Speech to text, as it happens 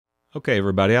Okay,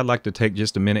 everybody, I'd like to take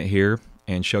just a minute here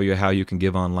and show you how you can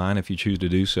give online if you choose to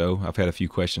do so. I've had a few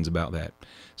questions about that.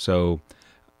 So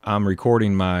I'm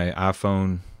recording my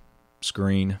iPhone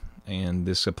screen, and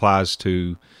this applies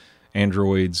to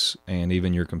Androids and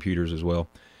even your computers as well.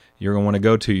 You're going to want to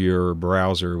go to your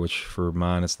browser, which for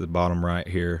mine it's the bottom right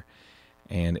here,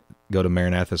 and go to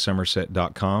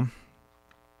maranathasomerset.com.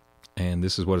 And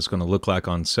this is what it's going to look like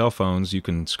on cell phones. You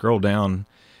can scroll down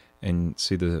and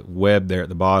see the web there at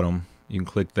the bottom. You can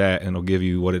click that and it'll give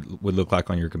you what it would look like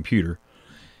on your computer.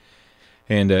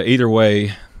 And either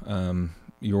way,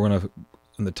 you're going to,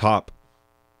 in the top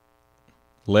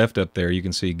left up there, you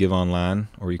can see Give Online,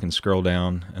 or you can scroll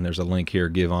down and there's a link here,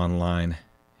 Give Online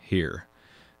here.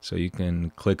 So you can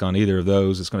click on either of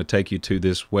those. It's going to take you to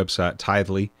this website,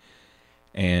 Tithely,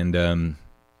 and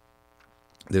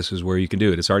this is where you can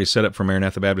do it. It's already set up for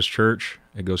Maranatha Baptist Church.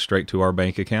 It goes straight to our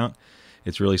bank account.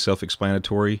 It's really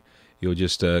self-explanatory. You'll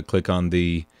just click on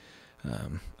the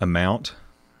amount,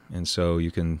 and so you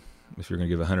can, if you're going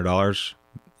to give $100,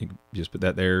 you can just put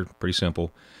that there. Pretty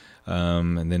simple.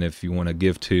 And then if you want to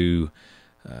give to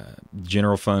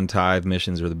general fund, tithe,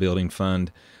 missions, or the building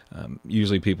fund,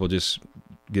 usually people just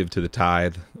give to the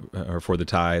tithe or for the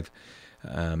tithe.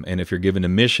 And if you're giving to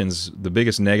missions, the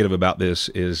biggest negative about this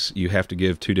is you have to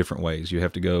give two different ways. You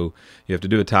have to do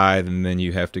a tithe, and then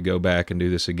you have to go back and do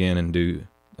this again and do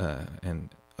and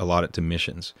allot it to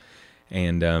missions.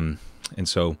 And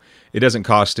so it doesn't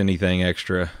cost anything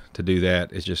extra to do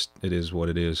that. It is what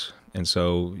it is. And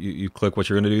so you click what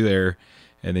you're going to do there,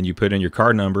 and then you put in your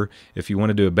card number. If you want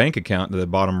to do a bank account, to the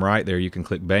bottom right there, you can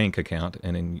click bank account,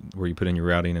 and then where you put in your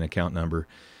routing and account number.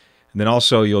 And then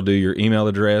also you'll do your email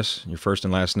address, your first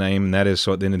and last name, and that is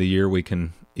so at the end of the year we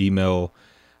can email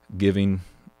giving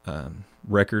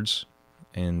records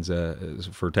and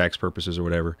for tax purposes or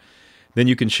whatever. Then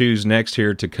you can choose next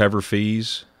here to cover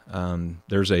fees.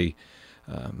 There's a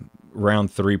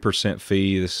around 3%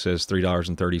 fee. This says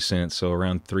 $3.30, so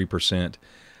around 3%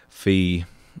 fee.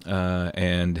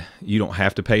 And you don't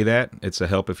have to pay that. It's a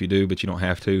help if you do, but you don't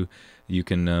have to. You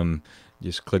can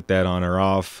just click that on or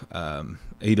off.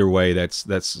 Either way,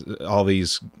 that's all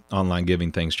these online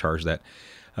giving things charge that.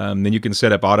 Then you can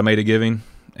set up automated giving,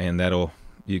 and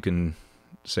you can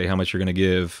say how much you're going to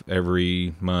give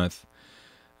every month.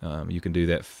 You can do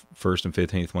that first and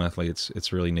 15th monthly.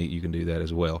 It's really neat. You can do that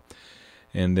as well.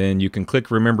 And then you can click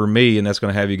Remember Me, and that's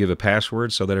going to have you give a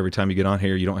password so that every time you get on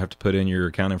here, you don't have to put in your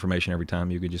account information every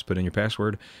time. You can just put in your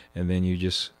password, and then you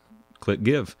just click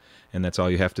Give, and that's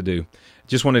all you have to do.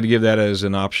 Just wanted to give that as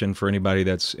an option for anybody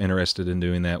that's interested in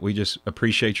doing that. We just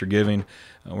appreciate your giving.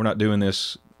 We're not doing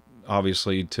this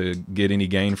obviously to get any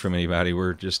gain from anybody.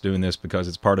 We're just doing this because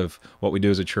it's part of what we do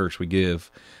as a church. We give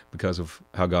because of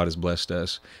how God has blessed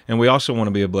us. And we also want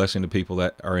to be a blessing to people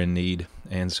that are in need.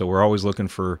 And so we're always looking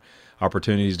for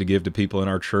opportunities to give to people in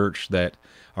our church that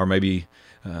are maybe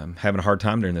having a hard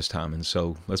time during this time. And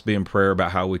so let's be in prayer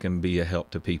about how we can be a help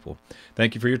to people.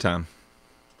 Thank you for your time.